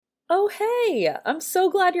Oh, hey! I'm so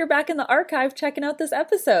glad you're back in the archive checking out this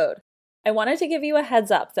episode. I wanted to give you a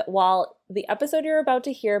heads up that while the episode you're about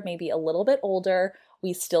to hear may be a little bit older,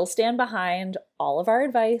 we still stand behind all of our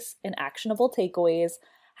advice and actionable takeaways.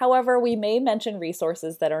 However, we may mention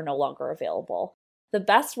resources that are no longer available. The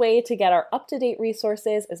best way to get our up-to-date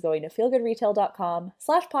resources is going to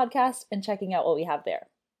feelgoodretail.com/podcast and checking out what we have there.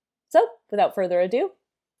 So, without further ado,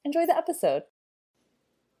 enjoy the episode.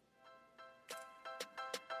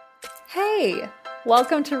 Hey,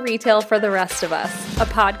 welcome to Retail for the Rest of Us, a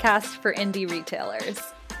podcast for indie retailers.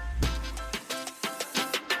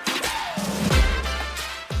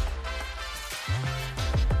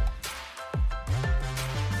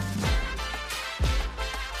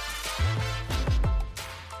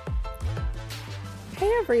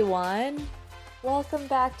 Hey everyone, welcome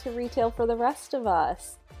back to Retail for the Rest of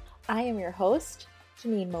Us. I am your host,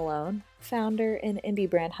 Janine Malone, founder and indie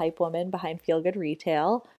brand hype woman behind Feel Good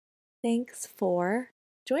Retail. Thanks for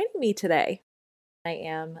joining me today. I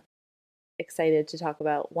am excited to talk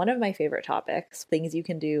about one of my favorite topics, things you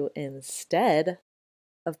can do instead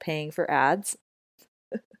of paying for ads.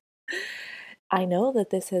 I know that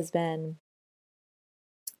this has been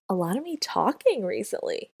a lot of me talking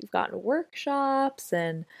recently. You've gotten workshops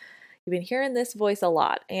and you've been hearing this voice a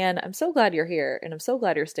lot, and I'm so glad you're here and I'm so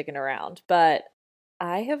glad you're sticking around. But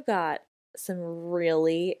I have got some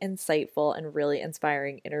really insightful and really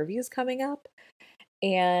inspiring interviews coming up,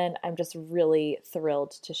 and I'm just really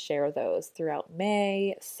thrilled to share those throughout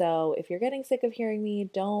May. So if you're getting sick of hearing me,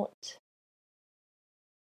 don't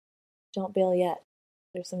bail yet.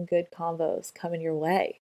 There's some good convos coming your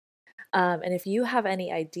way. And if you have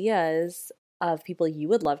any ideas of people you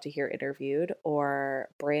would love to hear interviewed, or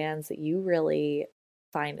brands that you really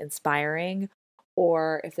find inspiring,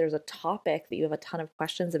 or if there's a topic that you have a ton of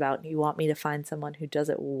questions about and you want me to find someone who does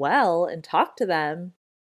it well and talk to them,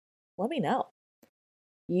 let me know.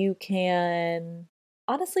 You can,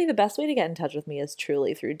 honestly, the best way to get in touch with me is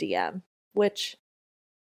truly through DM, which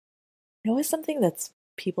I know is something that's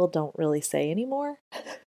people don't really say anymore.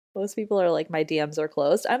 Most people are like, my DMs are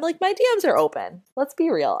closed. I'm like, my DMs are open. Let's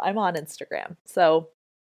be real. I'm on Instagram. So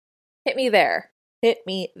hit me there. Hit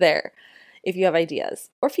me there if you have ideas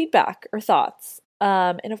or feedback or thoughts.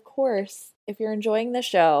 And of course, if you're enjoying the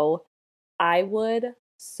show, I would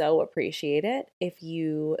so appreciate it if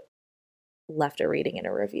you left a rating and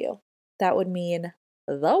a review. That would mean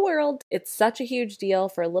the world. It's such a huge deal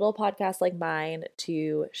for a little podcast like mine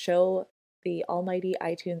to show the almighty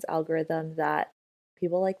iTunes algorithm that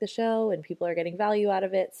people like the show and people are getting value out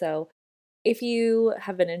of it. So if you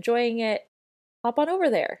have been enjoying it, hop on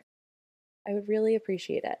over there. I would really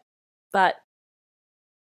appreciate it. But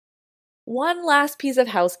one last piece of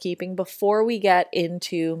housekeeping before we get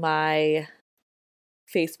into my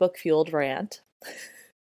Facebook fueled rant.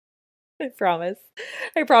 I promise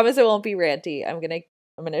it won't be ranty. I'm gonna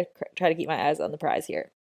try to keep my eyes on the prize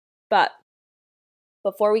here. But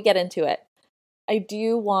before we get into it, I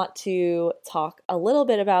do want to talk a little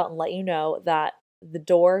bit about and let you know that the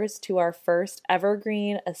doors to our first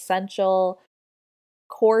evergreen essential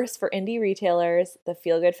course for indie retailers, the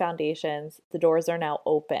Feel Good Foundations, the doors are now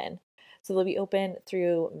open. So they'll be open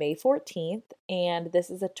through May 14th, and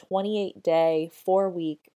this is a 28-day,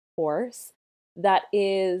 4-week course that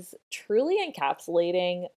is truly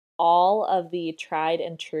encapsulating all of the tried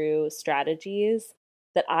and true strategies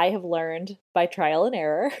that I have learned by trial and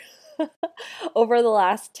error over the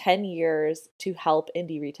last 10 years to help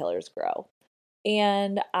indie retailers grow.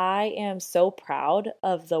 And I am so proud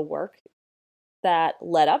of the work that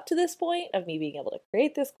led up to this point of me being able to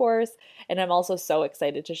create this course. And I'm also so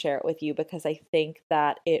excited to share it with you because I think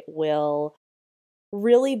that it will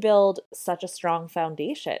really build such a strong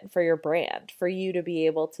foundation for your brand, for you to be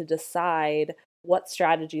able to decide what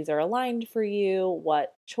strategies are aligned for you,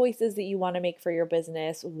 what choices that you want to make for your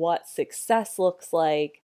business, what success looks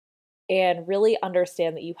like, and really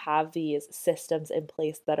understand that you have these systems in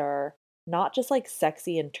place that are not just like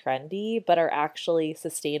sexy and trendy, but are actually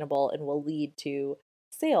sustainable and will lead to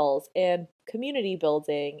sales and community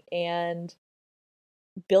building and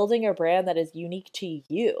building a brand that is unique to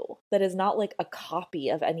you, that is not like a copy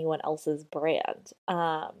of anyone else's brand,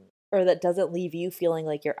 or that doesn't leave you feeling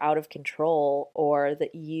like you're out of control or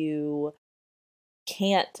that you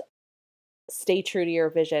can't stay true to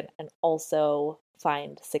your vision and also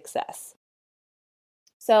find success.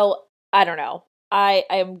 So I don't know. I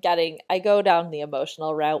go down the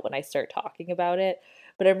emotional route when I start talking about it,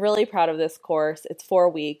 but I'm really proud of this course. It's 4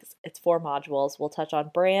 weeks, it's 4 modules. We'll touch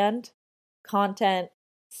on brand, content,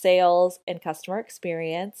 sales, and customer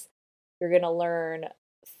experience. You're going to learn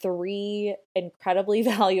 3 incredibly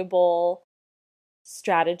valuable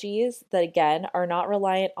strategies that, again, are not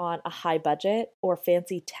reliant on a high budget or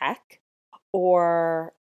fancy tech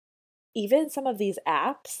or even some of these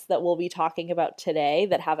apps that we'll be talking about today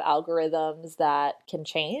that have algorithms that can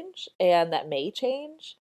change and that may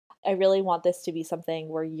change. I really want this to be something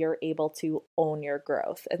where you're able to own your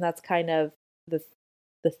growth. And that's kind of the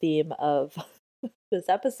theme of this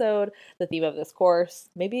episode, the theme of this course.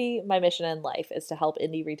 Maybe my mission in life is to help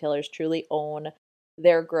indie retailers truly own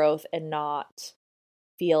their growth and not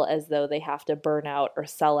feel as though they have to burn out or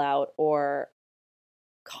sell out or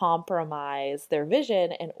compromise their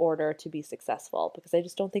vision in order to be successful, because I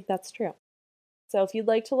just don't think that's true. So if you'd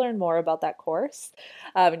like to learn more about that course,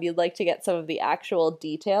 and you'd like to get some of the actual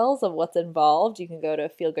details of what's involved, you can go to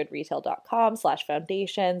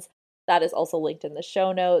feelgoodretail.com/foundations. That is also linked in the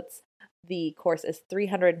show notes. The course is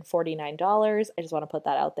 $349. I just want to put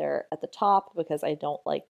that out there at the top because I don't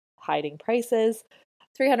like hiding prices.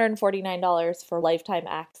 $349 for lifetime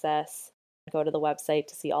access. Go to the website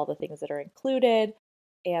to see all the things that are included.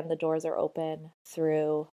 And the doors are open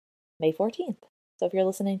through May 14th. So if you're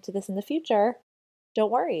listening to this in the future,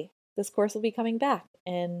 don't worry. This course will be coming back.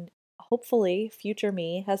 And hopefully future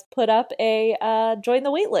me has put up a join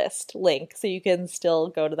the waitlist link so you can still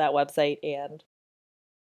go to that website and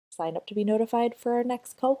sign up to be notified for our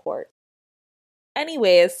next cohort.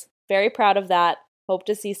 Anyways, very proud of that. Hope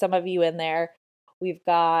to see some of you in there. We've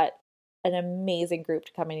got an amazing group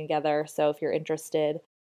coming together. So if you're interested,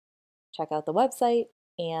 check out the website.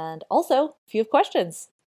 And also, if you have questions,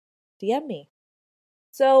 DM me.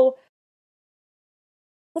 So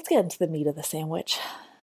let's get into the meat of the sandwich.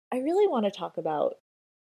 I really want to talk about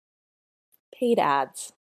paid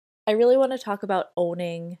ads. I really want to talk about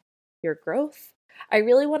owning your growth. I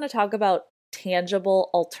really want to talk about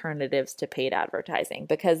tangible alternatives to paid advertising,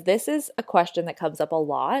 because this is a question that comes up a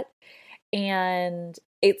lot. And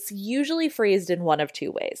it's usually phrased in one of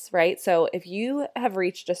two ways, right? So if you have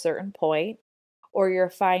reached a certain point, or you're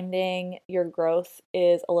finding your growth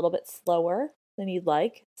is a little bit slower than you'd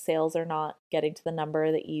like, sales are not getting to the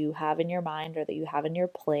number that you have in your mind or that you have in your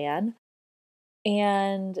plan.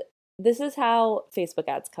 And this is how Facebook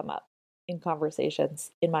ads come up in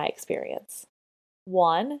conversations, in my experience.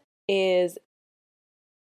 One is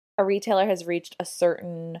a retailer has reached a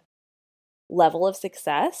certain level of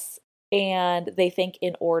success, and they think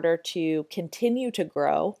in order to continue to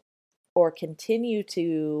grow or continue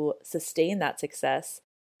to sustain that success,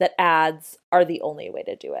 that ads are the only way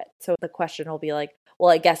to do it. So the question will be like,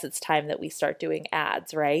 well, I guess it's time that we start doing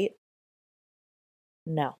ads, right?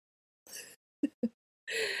 No.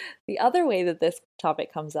 The other way that this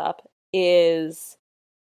topic comes up is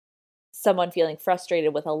someone feeling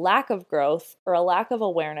frustrated with a lack of growth or a lack of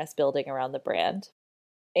awareness building around the brand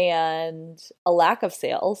and a lack of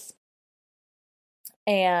sales.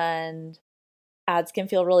 And ads can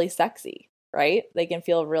feel really sexy, right? They can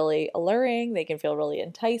feel really alluring. They can feel really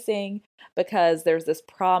enticing because there's this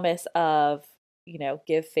promise of,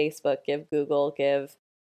 give Facebook, give Google, give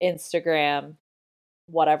Instagram,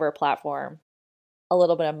 whatever platform, a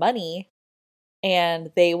little bit of money,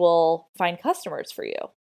 and they will find customers for you.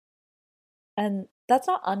 And that's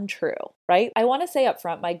not untrue, right? I want to say up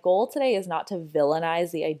front, my goal today is not to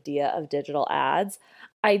villainize the idea of digital ads.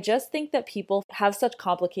 I just think that people have such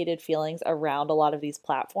complicated feelings around a lot of these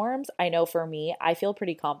platforms. I know for me, I feel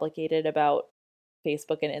pretty complicated about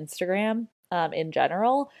Facebook and Instagram in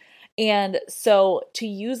general. And so to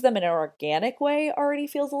use them in an organic way already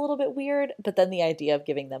feels a little bit weird. But then the idea of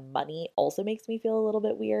giving them money also makes me feel a little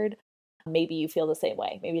bit weird. Maybe you feel the same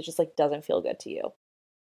way. Maybe it just doesn't feel good to you.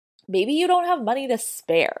 Maybe you don't have money to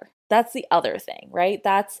spare. That's the other thing, right?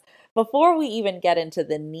 That's before we even get into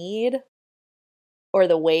the need or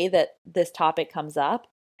the way that this topic comes up.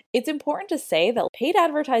 It's important to say that paid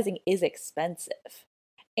advertising is expensive.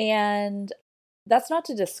 And that's not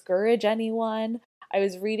to discourage anyone. I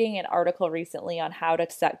was reading an article recently on how to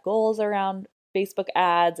set goals around Facebook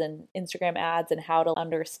ads and Instagram ads and how to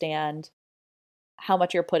understand how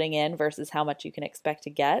much you're putting in versus how much you can expect to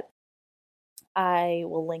get. I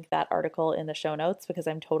will link that article in the show notes because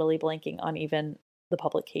I'm totally blanking on even the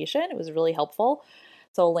publication. It was really helpful.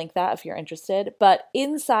 So I'll link that if you're interested. But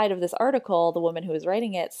inside of this article, the woman who was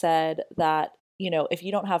writing it said that, if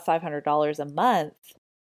you don't have $500 a month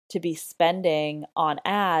to be spending on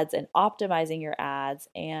ads and optimizing your ads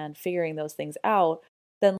and figuring those things out,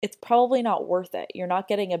 then it's probably not worth it. You're not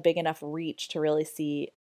getting a big enough reach to really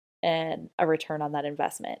see a return on that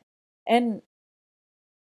investment. And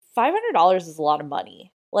 $500 is a lot of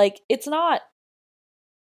money. It's not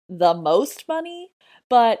the most money,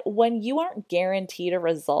 but when you aren't guaranteed a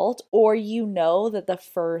result, or that the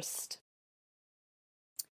first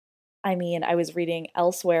I mean, I was reading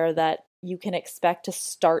elsewhere that you can expect to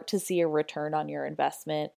start to see a return on your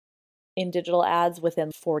investment in digital ads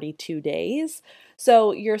within 42 days.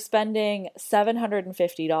 So you're spending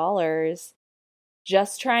 $750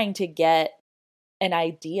 just trying to get an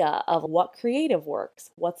idea of what creative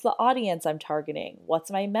works. What's the audience I'm targeting?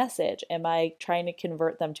 What's my message? Am I trying to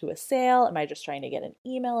convert them to a sale? Am I just trying to get an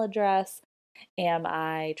email address? Am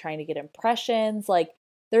I trying to get impressions? Like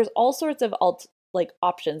there's all sorts of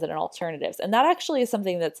options and alternatives. And that actually is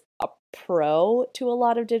something that's a pro to a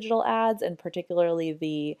lot of digital ads, and particularly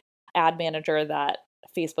the ad manager that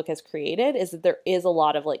Facebook has created, is that there is a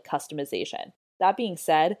lot of like customization. That being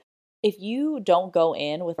said, if you don't go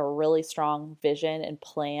in with a really strong vision and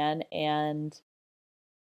plan and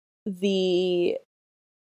the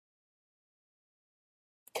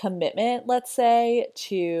commitment, let's say,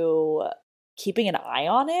 to keeping an eye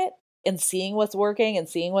on it and seeing what's working and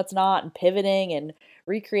seeing what's not and pivoting and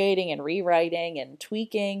recreating and rewriting and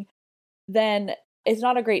tweaking, then it's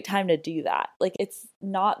not a great time to do that. Like it's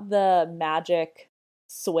not the magic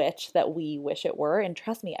switch that we wish it were. And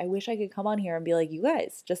trust me, I wish I could come on here and be like, you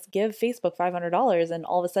guys, just give Facebook $500 and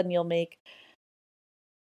all of a sudden you'll make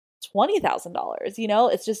 $20,000. You know,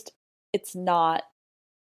 it's not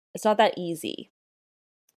that easy.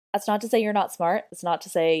 That's not to say you're not smart. It's not to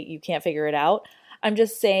say you can't figure it out. I'm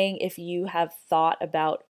just saying if you have thought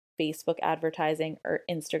about Facebook advertising or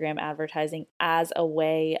Instagram advertising as a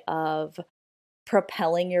way of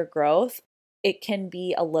propelling your growth, it can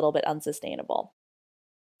be a little bit unsustainable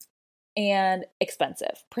and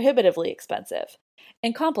expensive, prohibitively expensive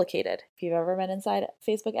and complicated. If you've ever been inside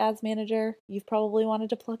Facebook Ads Manager, you've probably wanted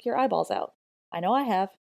to pluck your eyeballs out. I know I have.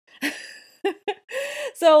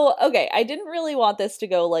 So, okay, I didn't really want this to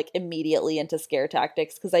go like immediately into scare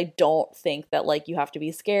tactics because I don't think that like you have to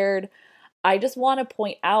be scared. I just want to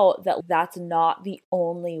point out that that's not the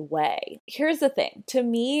only way. Here's the thing. To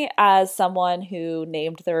me, as someone who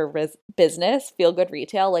named their business Feel Good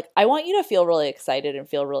Retail, like I want you to feel really excited and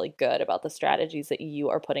feel really good about the strategies that you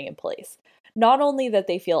are putting in place. Not only that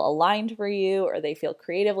they feel aligned for you or they feel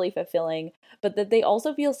creatively fulfilling, but that they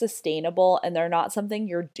also feel sustainable and they're not something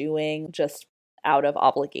you're doing just out of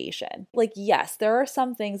obligation. Like, yes, there are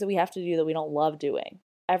some things that we have to do that we don't love doing.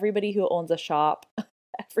 Everybody who owns a shop,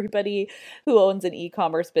 everybody who owns an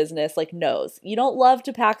e-commerce business like knows you don't love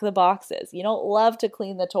to pack the boxes. You don't love to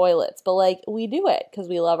clean the toilets, but like we do it because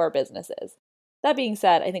we love our businesses. That being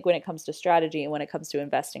said, I think when it comes to strategy and when it comes to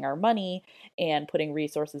investing our money and putting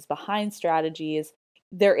resources behind strategies,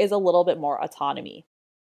 there is a little bit more autonomy.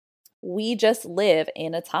 We just live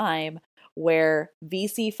in a time where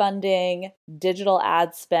VC funding, digital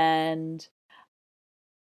ad spend,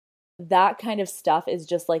 that kind of stuff is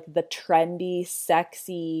just like the trendy,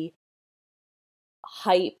 sexy,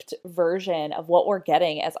 hyped version of what we're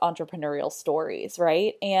getting as entrepreneurial stories,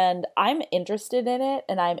 right? And I'm interested in it,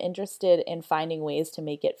 and I'm interested in finding ways to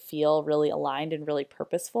make it feel really aligned and really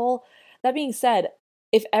purposeful. That being said,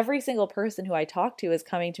 if every single person who I talk to is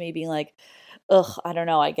coming to me being like, ugh, I don't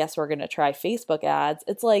know, I guess we're going to try Facebook ads,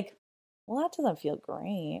 it's like, well, that doesn't feel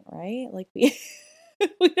great, right? Like we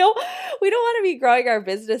don't want to be growing our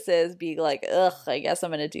businesses being like, ugh, I guess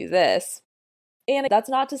I'm going to do this. And that's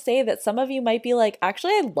not to say that some of you might be like,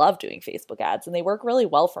 actually, I love doing Facebook ads and they work really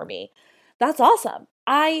well for me. That's awesome.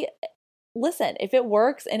 Listen, if it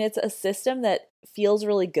works and it's a system that feels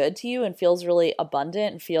really good to you and feels really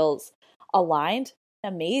abundant and feels aligned,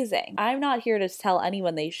 amazing. I'm not here to tell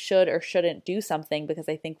anyone they should or shouldn't do something because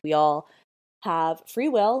I think we all have free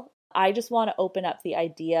will. I just want to open up the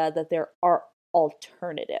idea that there are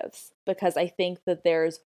alternatives because I think that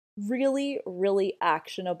there's really, really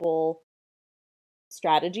actionable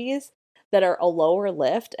strategies that are a lower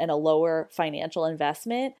lift and a lower financial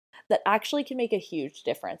investment that actually can make a huge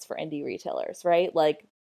difference for indie retailers, right? Like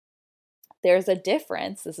there's a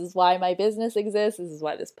difference. This is why my business exists. This is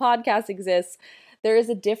why this podcast exists. There is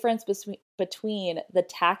a difference between the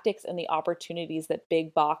tactics and the opportunities that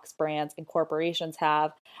big box brands and corporations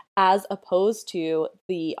have as opposed to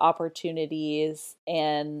the opportunities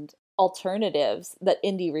and alternatives that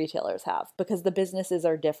indie retailers have because the businesses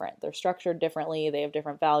are different. They're structured differently. They have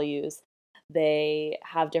different values. They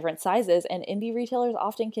have different sizes. And indie retailers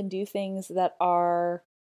often can do things that are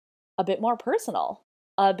a bit more personal,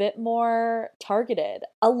 a bit more targeted,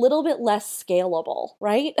 a little bit less scalable,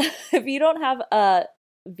 right? If you don't have a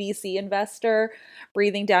VC investor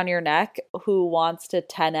breathing down your neck who wants to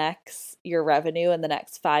 10x your revenue in the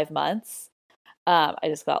next 5 months, I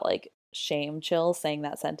just got like shame chill saying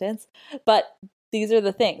that sentence. But these are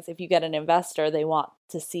the things. If you get an investor, they want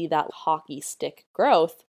to see that hockey stick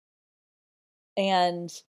growth.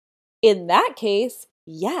 And in that case,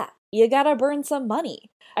 yeah, you gotta burn some money.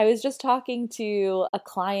 I was just talking to a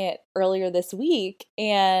client earlier this week,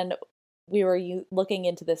 and we were looking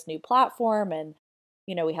into this new platform, and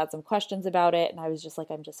we had some questions about it, and I was just like,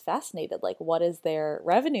 I'm just fascinated. Like, what is their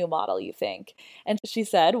revenue model, you think? And she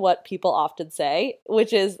said what people often say,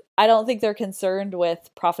 which is, I don't think they're concerned with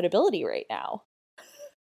profitability right now.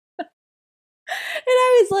 And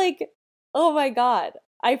I was like, oh my God,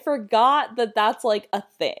 I forgot that that's like a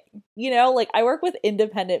thing. Like I work with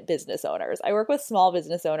independent business owners. I work with small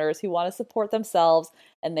business owners who want to support themselves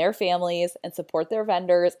and their families and support their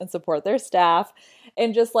vendors and support their staff.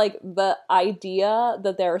 And just like the idea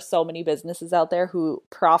that there are so many businesses out there who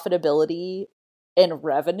profitability and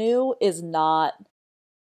revenue is not,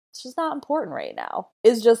 it's just not important right now.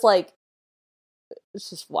 It's just like, it's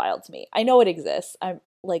just wild to me. I know it exists.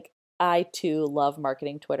 I too love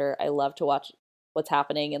marketing Twitter. I love to watch what's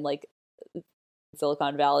happening in like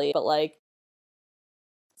Silicon Valley, but like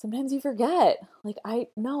sometimes you forget. Like I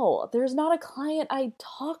know there's not a client I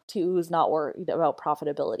talk to who's not worried about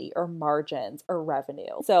profitability or margins or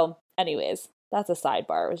revenue. So anyways, that's a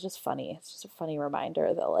sidebar. It was just funny. It's just a funny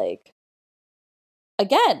reminder that like,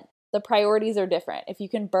 again, the priorities are different. If you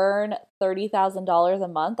can burn $30,000 a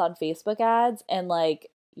month on Facebook ads and like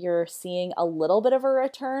you're seeing a little bit of a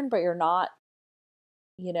return, but you're not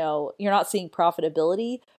seeing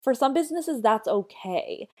profitability. For some businesses, that's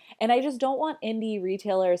okay. And I just don't want indie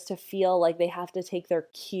retailers to feel like they have to take their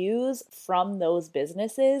cues from those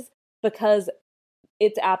businesses because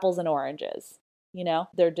it's apples and oranges.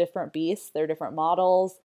 They're different beasts, they're different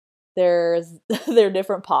models, they're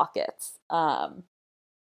different pockets.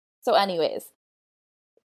 So anyways,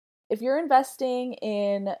 if you're investing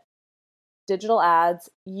in digital ads,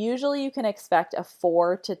 usually you can expect a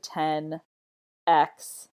 4 to 10x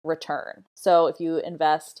return. So if you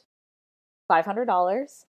invest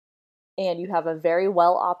 $500 and you have a very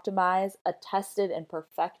well optimized, a tested and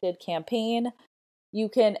perfected campaign, you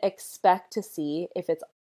can expect to see if it's,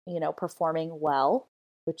 performing well,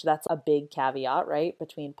 which that's a big caveat, right?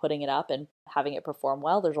 Between putting it up and having it perform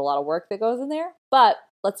well, there's a lot of work that goes in there. But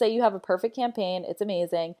let's say you have a perfect campaign, it's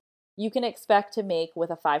amazing. You can expect to make with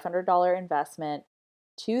a $500 investment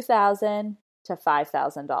 $2,000 to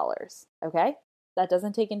 $5,000. Okay? That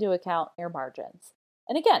doesn't take into account your margins.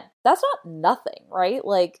 And again, that's not nothing, right?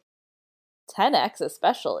 Like 10x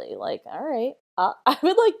especially. Like, all right, I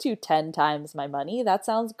would like to 10 times my money. That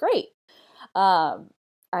sounds great.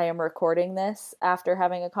 I am recording this after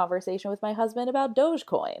having a conversation with my husband about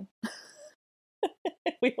Dogecoin.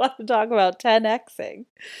 We want to talk about 10xing.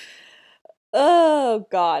 Oh,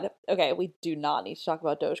 God. Okay, we do not need to talk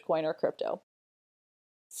about Dogecoin or crypto.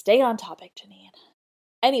 Stay on topic, Janine.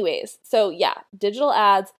 Anyways, so yeah, digital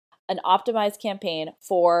ads, an optimized campaign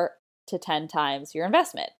 4 to 10 times your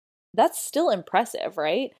investment. That's still impressive,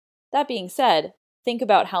 right? That being said, think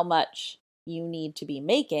about how much you need to be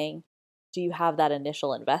making. Do you have that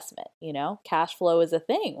initial investment? Cash flow is a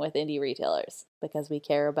thing with indie retailers because we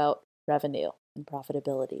care about revenue and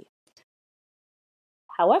profitability.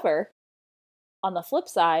 However, on the flip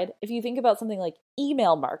side, if you think about something like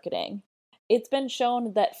email marketing, it's been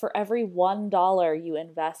shown that for every $1 you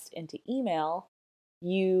invest into email,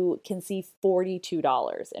 you can see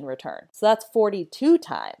 $42 in return. So that's 42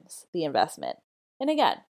 times the investment. And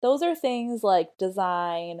again, those are things like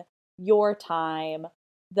design, your time,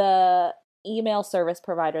 the email service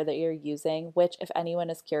provider that you're using, which if anyone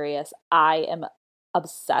is curious, I am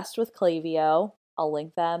obsessed with Klaviyo. I'll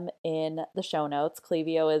link them in the show notes.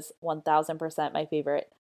 Klaviyo is 1000% my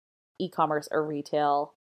favorite e-commerce or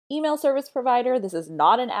retail email service provider. This is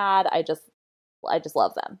not an ad. I just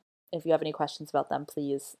love them. If you have any questions about them,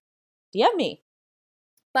 please DM me.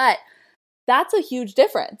 But that's a huge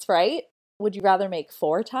difference, right? Would you rather make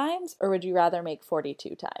 4 times or would you rather make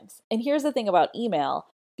 42 times? And here's the thing about email,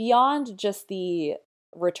 beyond just the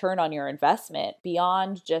return on your investment,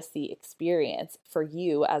 beyond just the experience for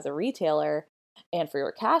you as a retailer and for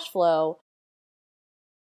your cash flow,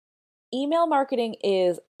 email marketing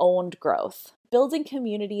is owned growth. Building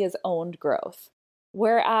community is owned growth.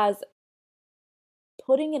 Whereas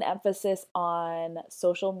putting an emphasis on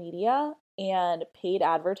social media and paid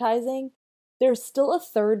advertising, there's still a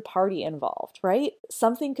third party involved, right?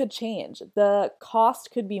 Something could change. The cost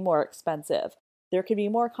could be more expensive. There could be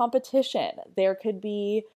more competition. There could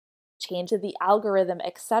be change in the algorithm,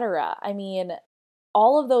 etc. I mean,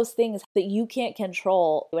 all of those things that you can't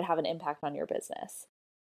control would have an impact on your business.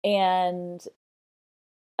 And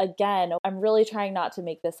again, I'm really trying not to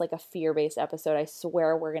make this like a fear-based episode. I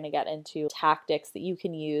swear we're going to get into tactics that you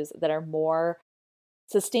can use that are more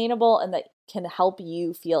sustainable and that can help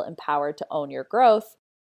you feel empowered to own your growth.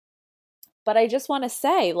 But I just want to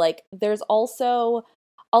say, like, there's also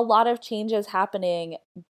a lot of changes happening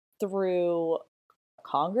through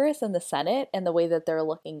Congress and the Senate and the way that they're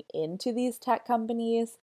looking into these tech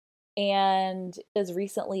companies. And as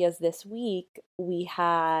recently as this week, we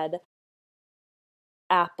had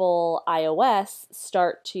Apple iOS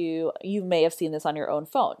start to, you may have seen this on your own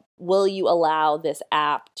phone. Will you allow this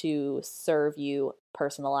app to serve you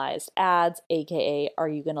personalized ads? AKA, are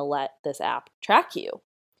you going to let this app track you?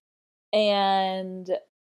 And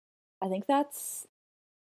I think that's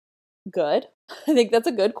good. I think that's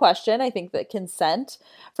a good question. I think that consent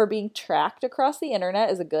for being tracked across the internet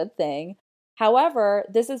is a good thing. However,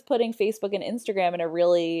 this is putting Facebook and Instagram in a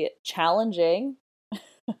really challenging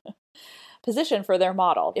position for their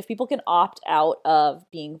model. If people can opt out of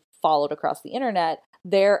being followed across the internet,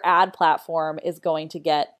 their ad platform is going to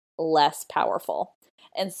get less powerful.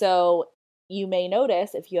 And so you may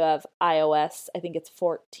notice if you have iOS, I think it's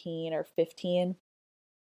 14 or 15,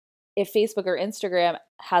 if Facebook or Instagram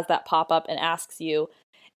has that pop up and asks you,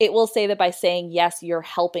 it will say that by saying yes, you're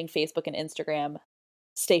helping Facebook and Instagram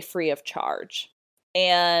stay free of charge.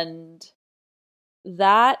 And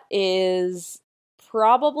that is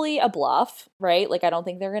probably a bluff, right? Like, I don't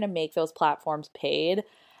think they're going to make those platforms paid.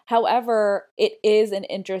 However, it is an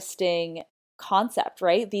interesting concept,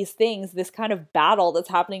 right? These things, this kind of battle that's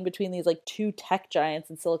happening between these like two tech giants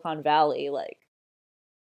in Silicon Valley, like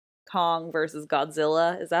Kong versus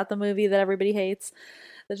Godzilla. Is that the movie that everybody hates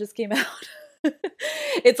that just came out?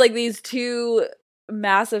 It's like these two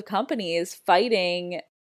massive companies fighting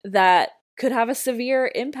that could have a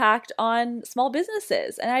severe impact on small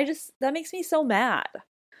businesses. And that makes me so mad. It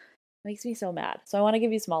makes me so mad. So I want to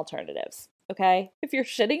give you some alternatives. Okay. If you're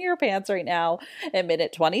shitting your pants right now at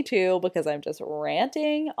minute 22 because I'm just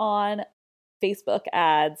ranting on Facebook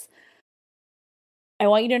ads, I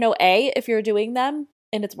want you to know, A, if you're doing them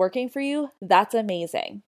and it's working for you, that's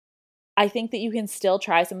amazing. I think that you can still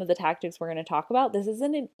try some of the tactics we're going to talk about. This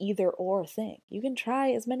isn't an either or thing. You can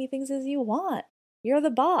try as many things as you want. You're the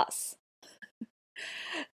boss.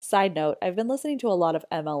 Side note, I've been listening to a lot of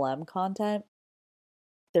MLM content.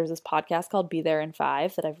 There's this podcast called Be There in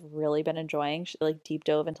 5 that I've really been enjoying. She like deep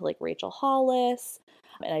dove into like Rachel Hollis,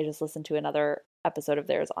 and I just listened to another episode of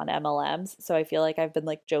theirs on MLMs. So I feel like I've been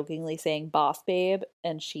like jokingly saying boss babe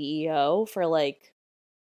and CEO for like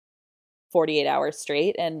 48 hours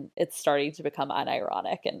straight, and it's starting to become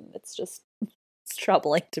unironic, and it's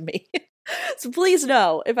troubling to me. So please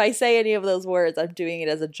know, if I say any of those words, I'm doing it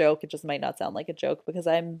as a joke. It just might not sound like a joke because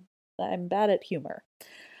I'm bad at humor.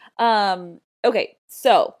 Okay,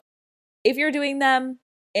 so if you're doing them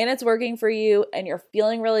and it's working for you and you're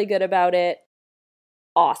feeling really good about it,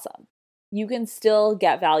 awesome. You can still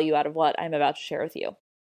get value out of what I'm about to share with you.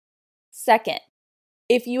 Second,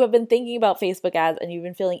 if you have been thinking about Facebook ads and you've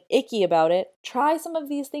been feeling icky about it, try some of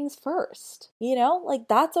these things first. Like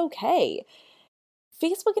that's okay.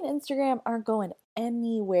 Facebook and Instagram aren't going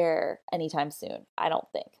anywhere anytime soon, I don't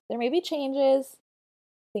think. There may be changes.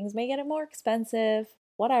 Things may get more expensive,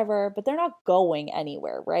 whatever, but they're not going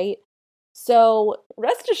anywhere, right? So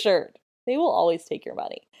rest assured, they will always take your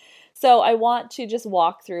money. So I want to just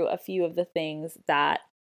walk through a few of the things that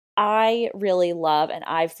I really love, and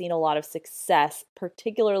I've seen a lot of success,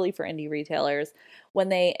 particularly for indie retailers, when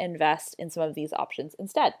they invest in some of these options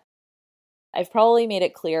instead. I've probably made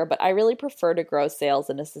it clear, but I really prefer to grow sales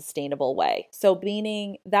in a sustainable way. So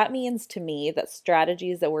that means to me that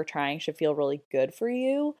strategies that we're trying should feel really good for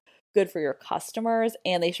you, good for your customers,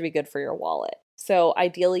 and they should be good for your wallet. So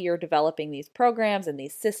ideally, you're developing these programs and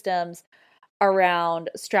these systems around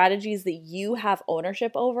strategies that you have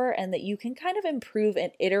ownership over and that you can kind of improve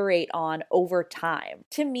and iterate on over time.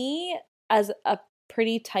 To me, as a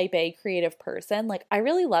pretty type A creative person, like I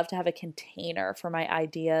really love to have a container for my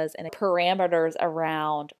ideas and parameters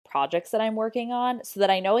around projects that I'm working on so that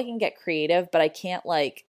I know I can get creative, but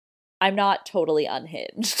I'm not totally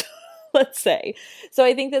unhinged, let's say. So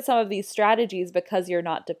I think that some of these strategies, because you're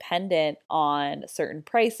not dependent on certain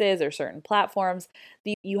prices or certain platforms,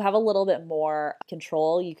 you have a little bit more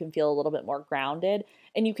control. You can feel a little bit more grounded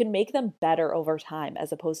and you can make them better over time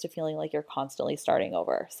as opposed to feeling like you're constantly starting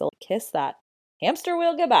over. So kiss that hamster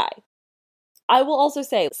wheel goodbye. I will also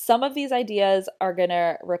say some of these ideas are going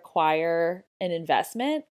to require an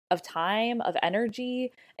investment of time, of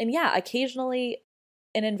energy, and yeah, occasionally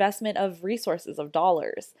an investment of resources, of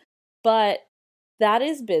dollars. But that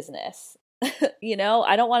is business.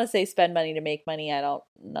 I don't want to say spend money to make money. I don't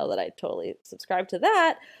know that I totally subscribe to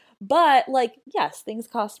that. But yes, things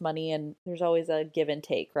cost money and there's always a give and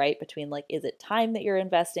take, right? Between is it time that you're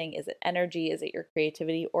investing? Is it energy? Is it your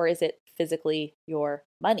creativity? Or is it physically your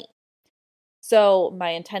money? So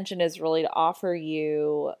my intention is really to offer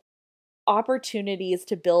you opportunities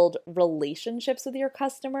to build relationships with your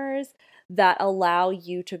customers that allow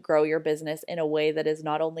you to grow your business in a way that is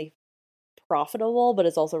not only profitable, but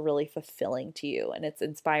is also really fulfilling to you. And it's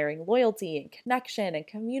inspiring loyalty and connection and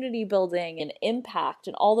community building and impact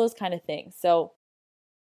and all those kind of things. So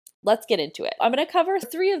let's get into it. I'm going to cover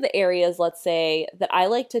 3 of the areas, let's say, that I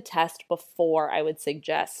like to test before I would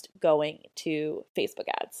suggest going to Facebook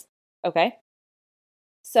ads. Okay.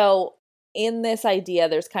 So in this idea,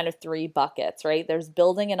 there's kind of 3 buckets, right? There's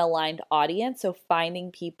building an aligned audience. So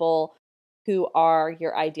finding people who are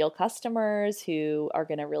your ideal customers, who are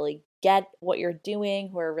going to really get what you're doing,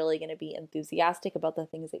 who are really going to be enthusiastic about the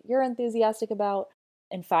things that you're enthusiastic about,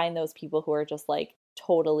 and find those people who are just like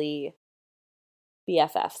totally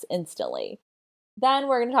BFFs instantly. Then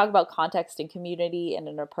we're going to talk about context and community and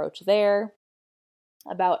an approach there,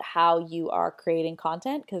 about how you are creating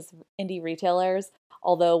content, because indie retailers,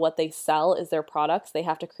 although what they sell is their products, they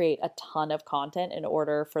have to create a ton of content in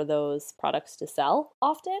order for those products to sell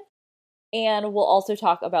often. And we'll also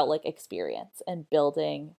talk about like experience and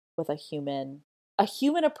building with a human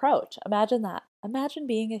approach. Imagine that. Imagine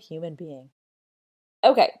being a human being.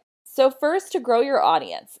 Okay. So first, to grow your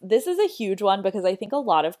audience. This is a huge one because I think a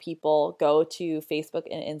lot of people go to Facebook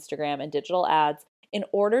and Instagram and digital ads in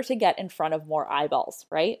order to get in front of more eyeballs,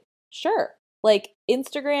 right? Sure. Like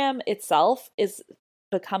Instagram itself is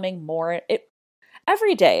becoming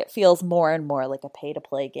every day it feels more and more like a pay to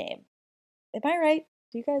play game. Am I right?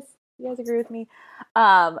 Do you guys agree with me?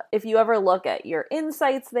 If you ever look at your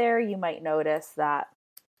insights there, you might notice that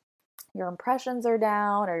your impressions are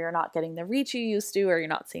down, or you're not getting the reach you used to, or you're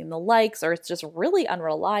not seeing the likes, or it's just really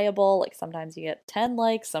unreliable. Like sometimes you get 10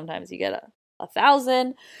 likes, sometimes you get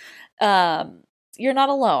 1,000. You're not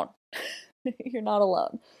alone. You're not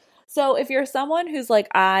alone. So if you're someone who's like,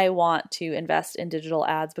 I want to invest in digital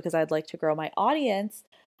ads because I'd like to grow my audience,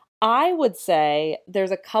 I would say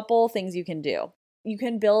there's a couple things you can do. You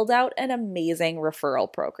can build out an amazing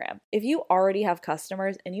referral program. If you already have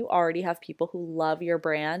customers and you already have people who love your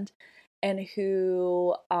brand and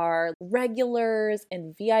who are regulars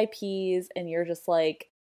and VIPs, and you're just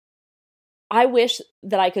like, I wish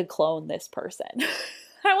that I could clone this person.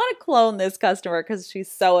 I want to clone this customer because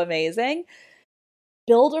she's so amazing.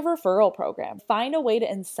 Build a referral program. Find a way to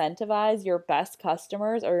incentivize your best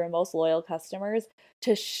customers or your most loyal customers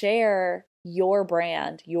to share your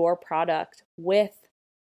brand, your product with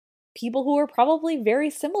people who are probably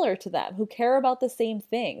very similar to them, who care about the same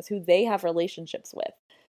things, who they have relationships with.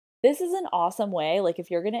 This is an awesome way. Like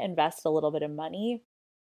if you're going to invest a little bit of money,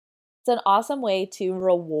 it's an awesome way to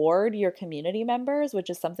reward your community members, which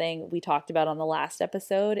is something we talked about on the last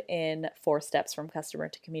episode in 4 Steps from Customer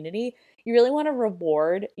to Community. You really want to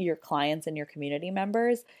reward your clients and your community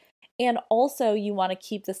members. And also you want to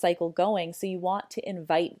keep the cycle going. So you want to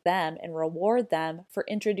invite them and reward them for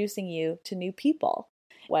introducing you to new people,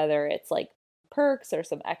 whether it's like perks or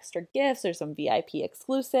some extra gifts or some VIP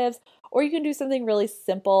exclusives, or you can do something really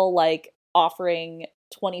simple like offering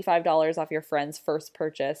 $25 off your friend's first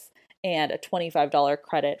purchase and a $25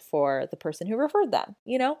 credit for the person who referred them,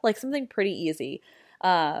 like something pretty easy.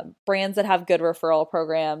 Brands that have good referral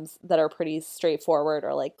programs that are pretty straightforward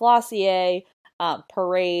are like Glossier,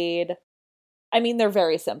 Parade. I mean, they're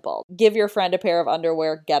very simple. Give your friend a pair of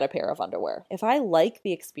underwear, get a pair of underwear. If I like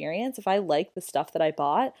the experience, if I like the stuff that I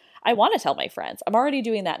bought, I want to tell my friends. I'm already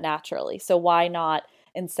doing that naturally. So why not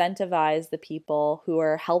incentivize the people who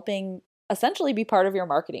are helping essentially be part of your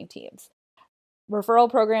marketing teams? Referral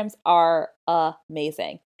programs are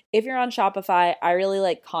amazing. If you're on Shopify, I really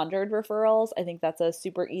like Conjured referrals. I think that's a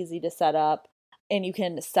super easy to set up, and you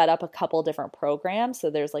can set up a couple different programs. So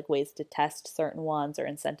there's like ways to test certain ones or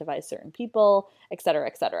incentivize certain people, et cetera,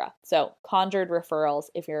 et cetera. So Conjured referrals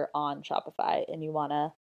if you're on Shopify and you want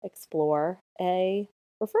to explore a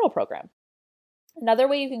referral program. Another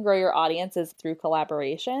way you can grow your audience is through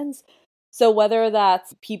collaborations. So whether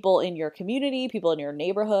that's people in your community, people in your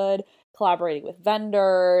neighborhood, collaborating with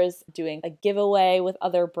vendors, doing a giveaway with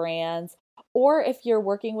other brands, or if you're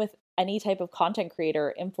working with any type of content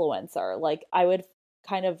creator influencer, like I would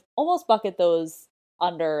kind of almost bucket those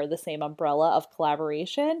under the same umbrella of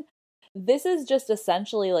collaboration. This is just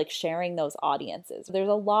essentially like sharing those audiences. There's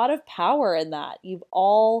a lot of power in that. You've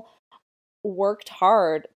all worked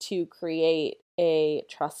hard to create a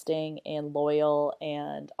trusting and loyal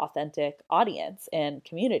and authentic audience and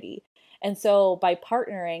community. And so by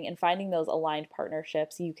partnering and finding those aligned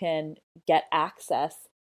partnerships, you can get access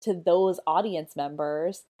to those audience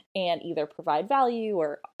members and either provide value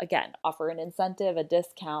or, again, offer an incentive, a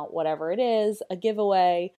discount, whatever it is, a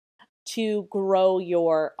giveaway to grow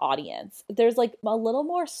your audience. There's like a little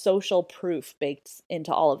more social proof baked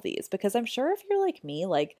into all of these, because I'm sure if you're like me,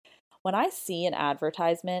 like when I see an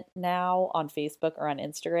advertisement now on Facebook or on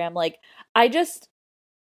Instagram, like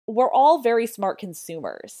we're all very smart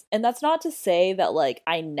consumers. And that's not to say that like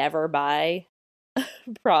I never buy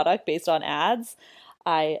product based on ads.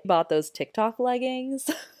 I bought those TikTok leggings.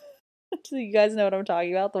 Do you guys know what I'm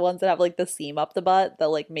talking about? The ones that have like the seam up the butt that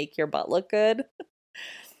like make your butt look good.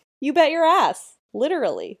 You bet your ass,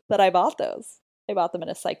 literally, that I bought those. I bought them in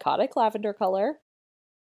a psychotic lavender color.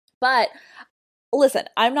 But listen,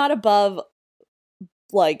 I'm not above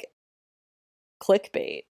like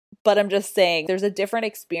clickbait, but I'm just saying there's a different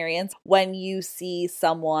experience when you see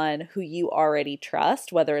someone who you already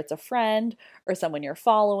trust, whether it's a friend or someone you're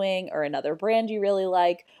following or another brand you really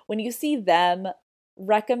like. When you see them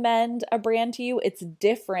recommend a brand to you, it's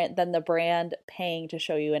different than the brand paying to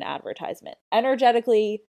show you an advertisement.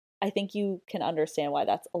 Energetically, I think you can understand why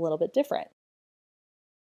that's a little bit different.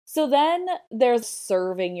 So then there's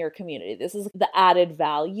serving your community. This is the added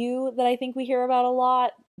value that I think we hear about a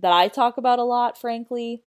lot, that I talk about a lot,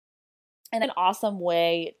 frankly. And an awesome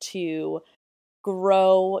way to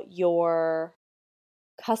grow your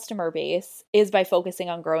customer base is by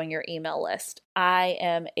focusing on growing your email list. I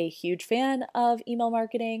am a huge fan of email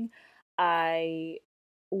marketing. I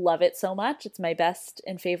love it so much. It's my best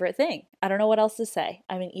and favorite thing. I don't know what else to say.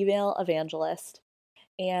 I'm an email evangelist.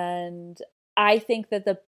 And I think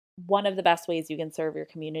that one of the best ways you can serve your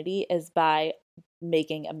community is by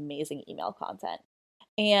making amazing email content.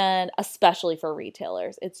 And especially for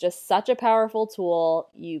retailers, it's just such a powerful tool.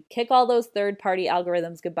 You kick all those third-party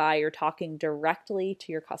algorithms goodbye. You're talking directly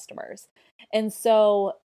to your customers. And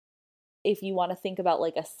so if you want to think about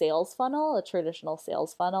like a sales funnel, a traditional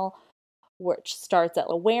sales funnel, which starts at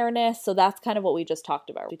awareness. So that's kind of what we just talked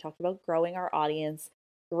about. We talked about growing our audience,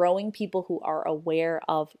 growing people who are aware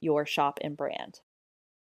of your shop and brand.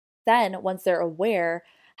 Then once they're aware,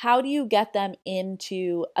 how do you get them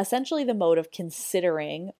into essentially the mode of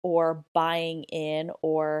considering or buying in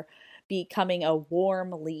or becoming a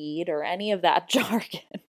warm lead or any of that jargon?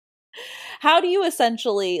 How do you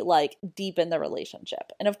essentially like deepen the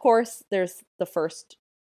relationship? And of course, there's the first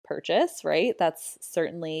purchase, right? That's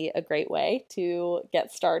certainly a great way to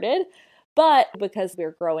get started. But because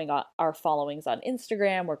we're growing our followings on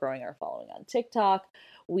Instagram, we're growing our following on TikTok,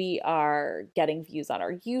 we are getting views on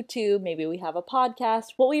our YouTube, maybe we have a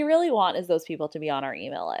podcast. What we really want is those people to be on our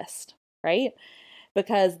email list, right?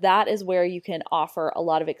 Because that is where you can offer a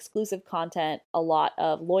lot of exclusive content, a lot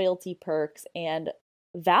of loyalty perks, and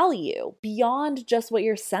value beyond just what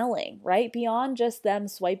you're selling, right? Beyond just them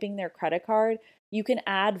swiping their credit card, you can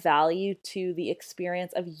add value to the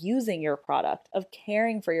experience of using your product, of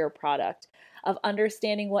caring for your product, of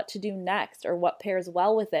understanding what to do next or what pairs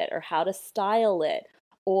well with it or how to style it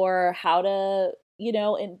or how to,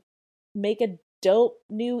 and make a dope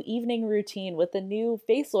new evening routine with the new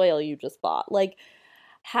face oil you just bought. Like,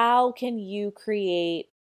 how can you create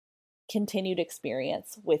continued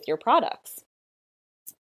experience with your products?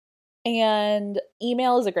 And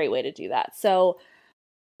email is a great way to do that. So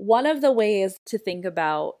one of the ways to think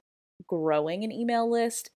about growing an email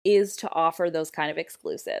list is to offer those kind of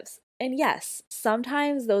exclusives. And yes,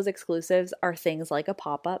 sometimes those exclusives are things like a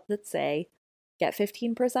pop-up that say, get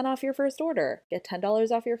 15% off your first order, get $10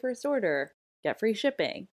 off your first order, get free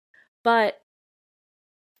shipping. But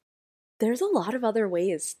there's a lot of other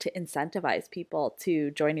ways to incentivize people to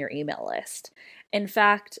join your email list. In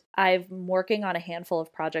fact, I'm working on a handful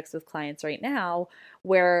of projects with clients right now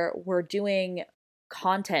where we're doing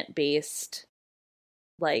content-based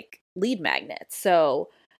like lead magnets. So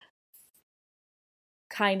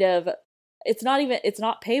kind of it's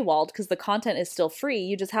not paywalled because the content is still free.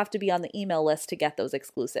 You just have to be on the email list to get those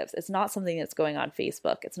exclusives. It's not something that's going on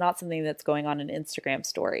Facebook. It's not something that's going on an Instagram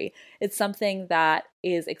story. It's something that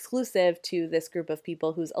is exclusive to this group of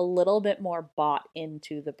people who's a little bit more bought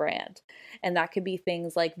into the brand. And that could be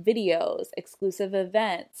things like videos, exclusive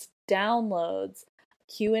events, downloads,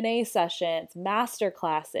 Q&A sessions, master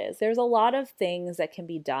classes. There's a lot of things that can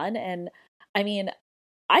be done. And I mean,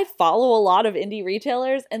 I follow a lot of indie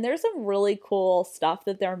retailers and there's some really cool stuff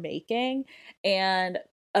that they're making and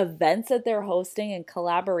events that they're hosting and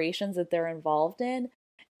collaborations that they're involved in.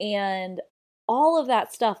 And all of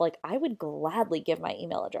that stuff, like I would gladly give my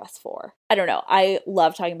email address for. I don't know. I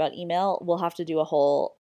love talking about email. We'll have to do a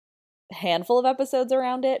whole handful of episodes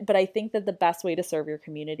around it, but I think that the best way to serve your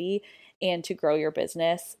community and to grow your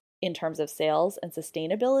business in terms of sales and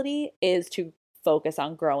sustainability is to focus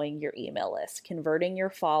on growing your email list, converting your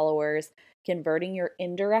followers, converting your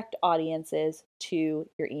indirect audiences to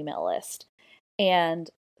your email list. And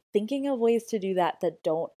thinking of ways to do that that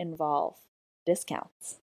don't involve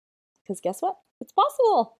discounts. Because guess what? It's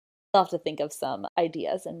possible. I'll have to think of some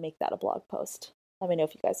ideas and make that a blog post. Let me know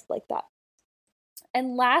if you guys like that.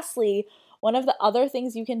 And lastly, one of the other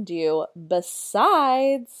things you can do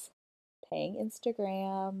besides paying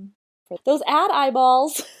Instagram for those ad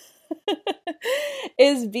eyeballs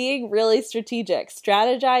is being really strategic.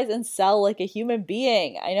 Strategize and sell like a human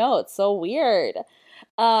being. I know, it's so weird.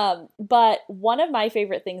 But one of my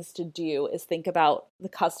favorite things to do is think about the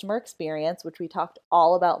customer experience, which we talked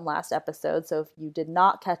all about in last episode. So if you did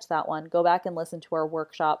not catch that one, go back and listen to our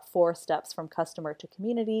workshop, 4 Steps from Customer to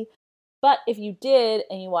Community. But if you did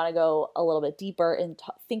and you want to go a little bit deeper and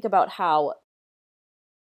think about how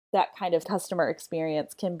that kind of customer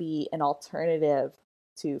experience can be an alternative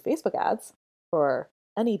to Facebook ads or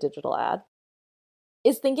any digital ad,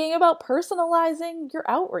 is thinking about personalizing your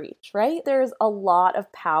outreach, right? There's a lot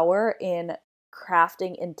of power in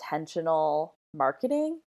crafting intentional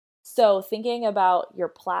marketing. So thinking about your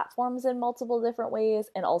platforms in multiple different ways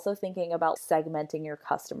and also thinking about segmenting your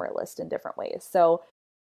customer list in different ways. So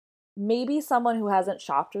maybe someone who hasn't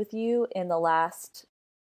shopped with you in the last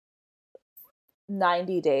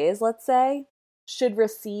 90 days, let's say, should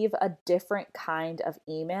receive a different kind of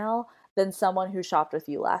email than someone who shopped with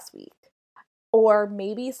you last week. Or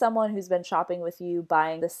maybe someone who's been shopping with you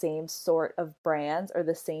buying the same sort of brands or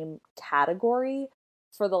the same category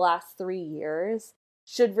for the last 3 years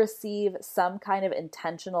should receive some kind of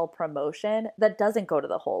intentional promotion that doesn't go to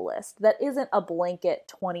the whole list, that isn't a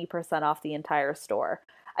blanket 20% off the entire store.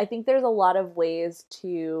 I think there's a lot of ways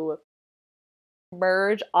to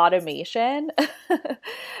merge automation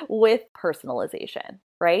with personalization,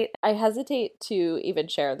 right? I hesitate to even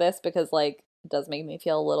share this because it does make me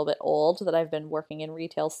feel a little bit old that I've been working in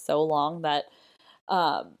retail so long that,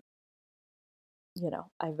 I've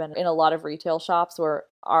been in a lot of retail shops where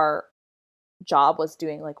our job was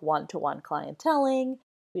doing one-to-one clienteling.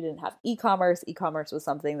 We didn't have e-commerce. E-commerce was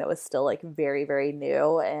something that was still very, very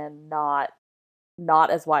new and not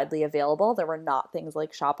as widely available. There were not things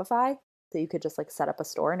like Shopify that you could just set up a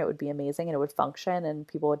store and it would be amazing and it would function and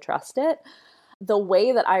people would trust it. The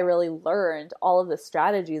way that I really learned all of the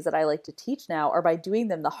strategies that I like to teach now are by doing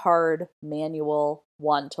them the hard, manual,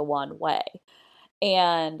 one-to-one way.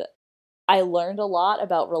 And I learned a lot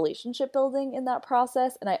about relationship building in that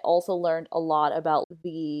process. And I also learned a lot about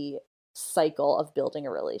the cycle of building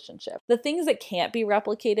a relationship. The things that can't be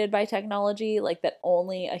replicated by technology, that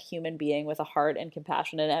only a human being with a heart and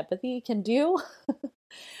compassion and empathy can do.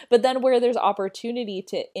 But then where there's opportunity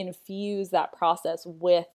to infuse that process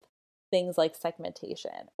with things like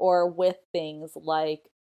segmentation or with things like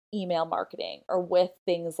email marketing or with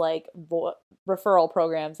things like referral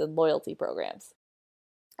programs and loyalty programs.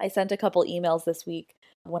 I sent a couple emails this week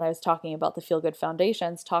when I was talking about the Feel Good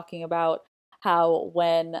Foundations, talking about how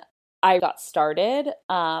when I got started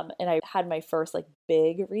and I had my first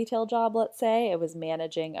big retail job, let's say, I was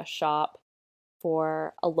managing a shop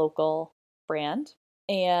for a local brand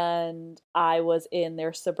and I was in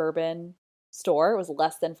their suburban store. It was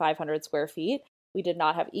less than 500 square feet. We did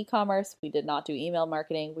not have e-commerce. We did not do email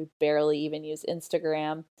marketing. We barely even used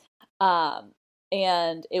Instagram.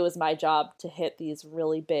 And it was my job to hit these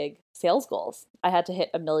really big sales goals. I had to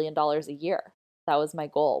hit $1 million a year. That was my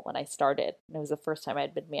goal when I started. And it was the first time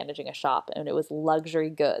I'd been managing a shop and it was luxury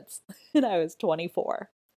goods. And I was 24.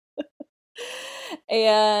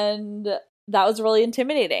 And that was really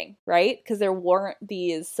intimidating, right? Because there weren't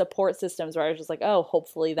these support systems where I was just oh,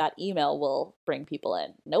 hopefully that email will bring people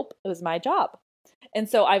in. Nope, it was my job. And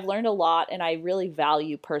so I've learned a lot and I really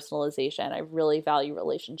value personalization. I really value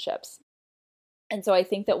relationships. And so I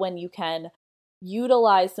think that when you can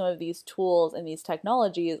utilize some of these tools and these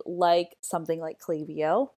technologies, like something like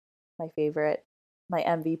Klaviyo, my favorite, my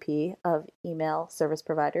MVP of email service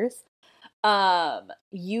providers,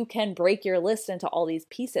 you can break your list into all these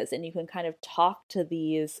pieces and you can kind of talk to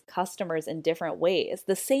these customers in different ways,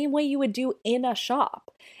 the same way you would do in a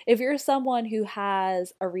shop. If you're someone who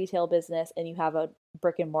has a retail business and you have a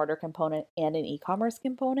brick and mortar component and an e-commerce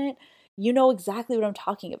component, you know exactly what I'm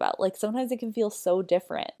talking about. Sometimes it can feel so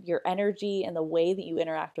different. Your energy and the way that you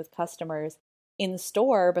interact with customers in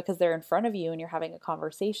store because they're in front of you and you're having a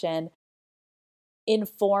conversation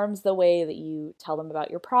informs the way that you tell them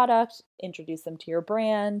about your product, introduce them to your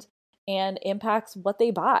brand, and impacts what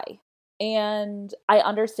they buy. And I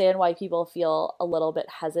understand why people feel a little bit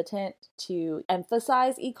hesitant to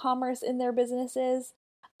emphasize e-commerce in their businesses.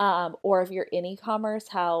 Or if you're in e-commerce,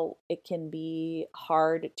 how it can be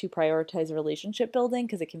hard to prioritize relationship building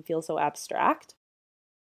because it can feel so abstract.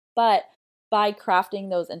 But by crafting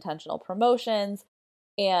those intentional promotions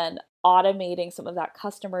and automating some of that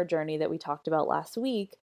customer journey that we talked about last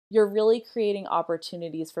week, you're really creating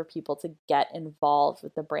opportunities for people to get involved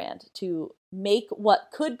with the brand, to make what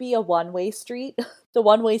could be a one-way street, the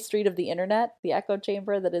one-way street of the internet, the echo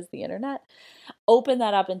chamber that is the internet, open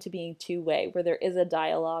that up into being two-way, where there is a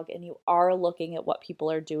dialogue and you are looking at what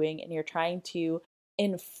people are doing and you're trying to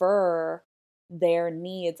infer their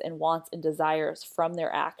needs and wants and desires from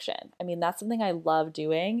their action. I mean, that's something I love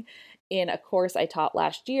doing. In a course I taught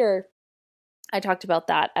last year, I talked about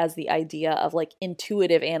that as the idea of like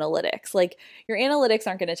intuitive analytics. Like your analytics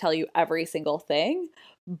aren't going to tell you every single thing,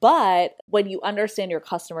 but when you understand your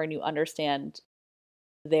customer and you understand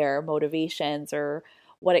their motivations or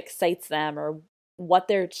what excites them or what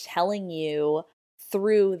they're telling you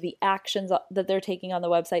through the actions that they're taking on the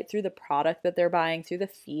website, through the product that they're buying, through the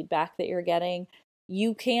feedback that you're getting,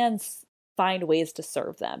 you can find ways to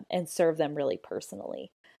serve them and serve them really personally.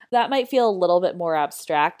 That might feel a little bit more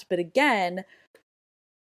abstract, but again,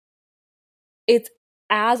 it's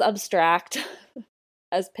as abstract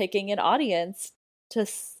as picking an audience to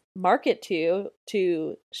market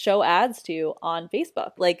to show ads to on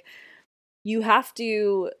Facebook. Like, you have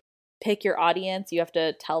to pick your audience, you have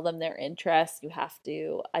to tell them their interests, you have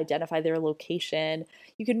to identify their location.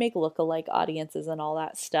 You can make lookalike audiences and all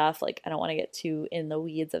that stuff. Like, I don't want to get too in the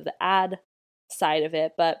weeds of the ad side of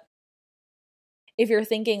it, but if you're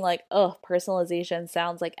thinking like, oh, personalization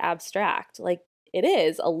sounds like abstract, like it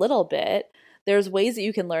is a little bit. There's ways that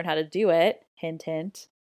you can learn how to do it. Hint, hint.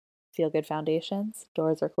 Feel Good Foundations.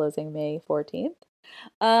 Doors are closing May 14th.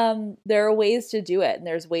 There are ways to do it, and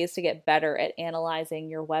there's ways to get better at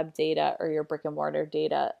analyzing your web data or your brick and mortar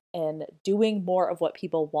data and doing more of what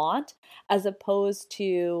people want, as opposed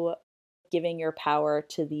to giving your power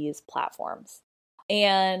to these platforms.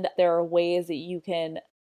 And there are ways that you can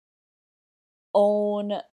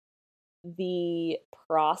own the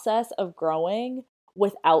process of growing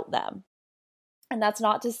without them. And that's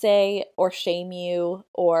not to say or shame you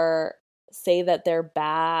or say that they're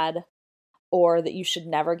bad or that you should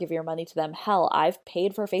never give your money to them. Hell, I've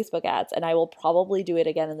paid for Facebook ads and I will probably do it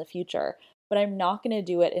again in the future, but I'm not going to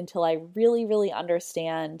do it until I really, really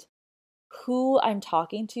understand who I'm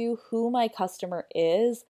talking to, who my customer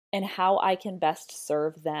is, and how I can best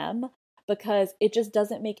serve them. Because it just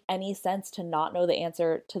doesn't make any sense to not know the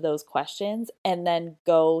answer to those questions and then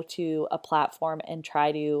go to a platform and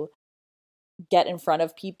try to get in front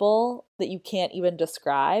of people that you can't even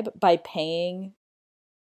describe by paying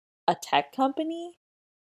a tech company.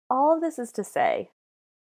 All of this is to say,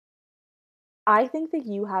 I think that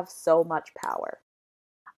you have so much power.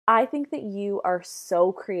 I think that you are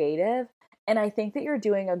so creative, and I think that you're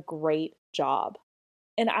doing a great job.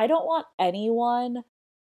 And I don't want anyone,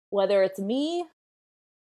 whether it's me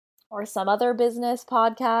or some other business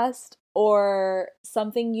podcast or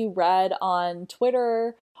something you read on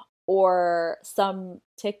Twitter or some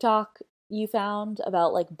TikTok you found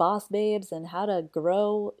about like boss babes and how to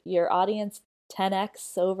grow your audience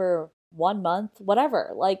 10x over 1 month,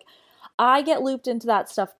 whatever. Like, I get looped into that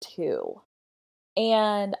stuff too.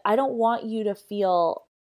 And I don't want you to feel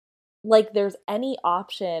like there's any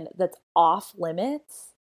option that's off limits.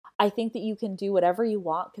 I think that you can do whatever you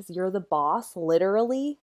want because you're the boss,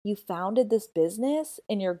 literally. You founded this business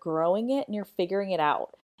and you're growing it and you're figuring it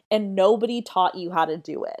out. And nobody taught you how to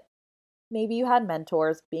do it. Maybe you had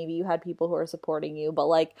mentors, maybe you had people who are supporting you, but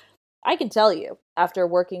like, I can tell you, after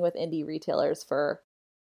working with indie retailers for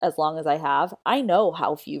as long as I have, I know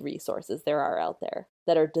how few resources there are out there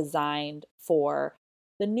that are designed for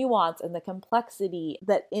the nuance and the complexity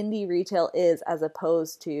that indie retail is, as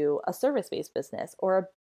opposed to a service-based business or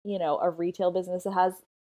a retail business that has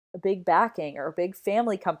a big backing or a big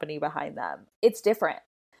family company behind them. It's different.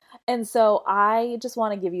 And so I just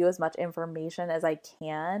want to give you as much information as I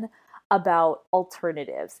can about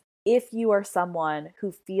alternatives. If you are someone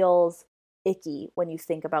who feels icky when you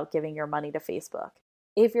think about giving your money to Facebook,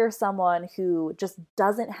 if you're someone who just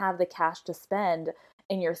doesn't have the cash to spend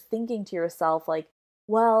and you're thinking to yourself like,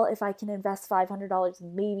 well, if I can invest $500,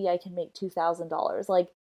 maybe I can make $2,000. Like,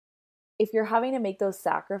 if you're having to make those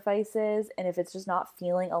sacrifices and if it's just not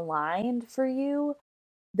feeling aligned for you,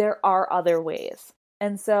 there are other ways.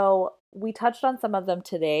 And so we touched on some of them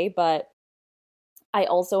today, but I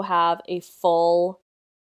also have a full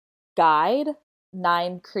guide,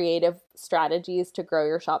 9 creative strategies to grow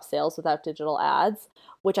your shop sales without digital ads,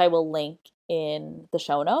 which I will link in the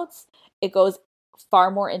show notes. It goes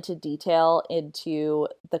far more into detail into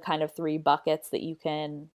the kind of 3 buckets that you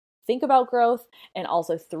can think about growth, and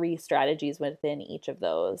also 3 strategies within each of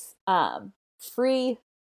those. Free.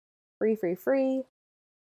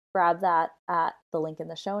 Grab that at the link in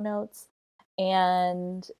the show notes.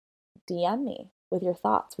 and DM me with your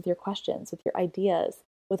thoughts, with your questions, with your ideas,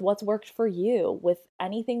 with what's worked for you, with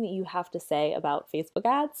anything that you have to say about Facebook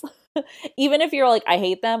ads. Even if you're like, I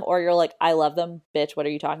hate them, or you're like, I love them, bitch, what are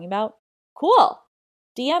you talking about? Cool.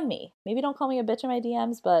 DM me. Maybe don't call me a bitch in my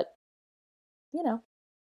DMs, but you know,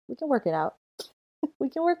 we can work it out. We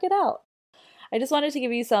can work it out. I just wanted to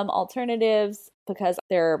give you some alternatives because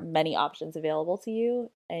there are many options available to you,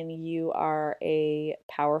 and you are a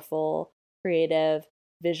powerful, creative,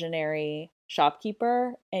 visionary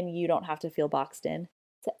shopkeeper, and you don't have to feel boxed in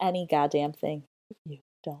to any goddamn thing if you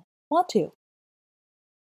don't want to.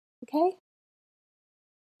 Okay?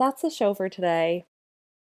 That's the show for today.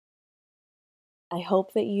 I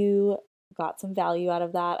hope that you got some value out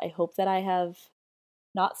of that. I hope that I have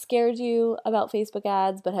not scared you about Facebook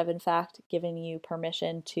ads, but have in fact given you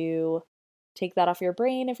permission to take that off your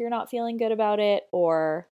brain if you're not feeling good about it,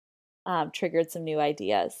 or triggered some new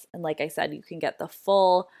ideas. And like I said, you can get the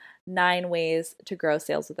full 9 ways to grow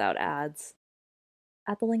sales without ads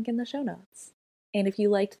at the link in the show notes. And if you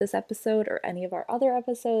liked this episode or any of our other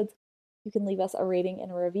episodes, you can leave us a rating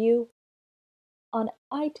and a review on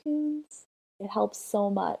iTunes. It helps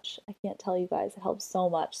so much. I can't tell you guys, it helps so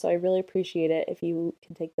much. So I really appreciate it if you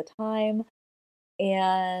can take the time.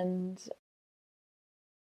 And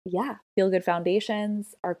yeah, Feel Good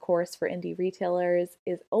Foundations, our course for indie retailers,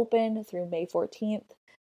 is open through May 14th.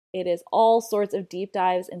 It is all sorts of deep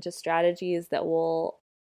dives into strategies that will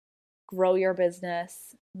grow your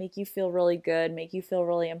business, make you feel really good, make you feel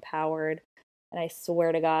really empowered. And I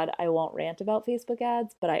swear to God, I won't rant about Facebook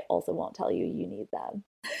ads, but I also won't tell you you need them.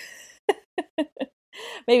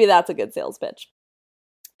 Maybe that's a good sales pitch.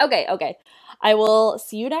 Okay. I will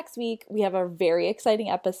see you next week. We have a very exciting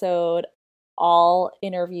episode. All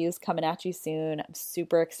interviews coming at you soon. I'm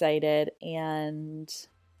super excited. And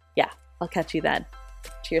yeah, I'll catch you then.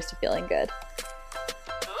 Cheers to feeling good.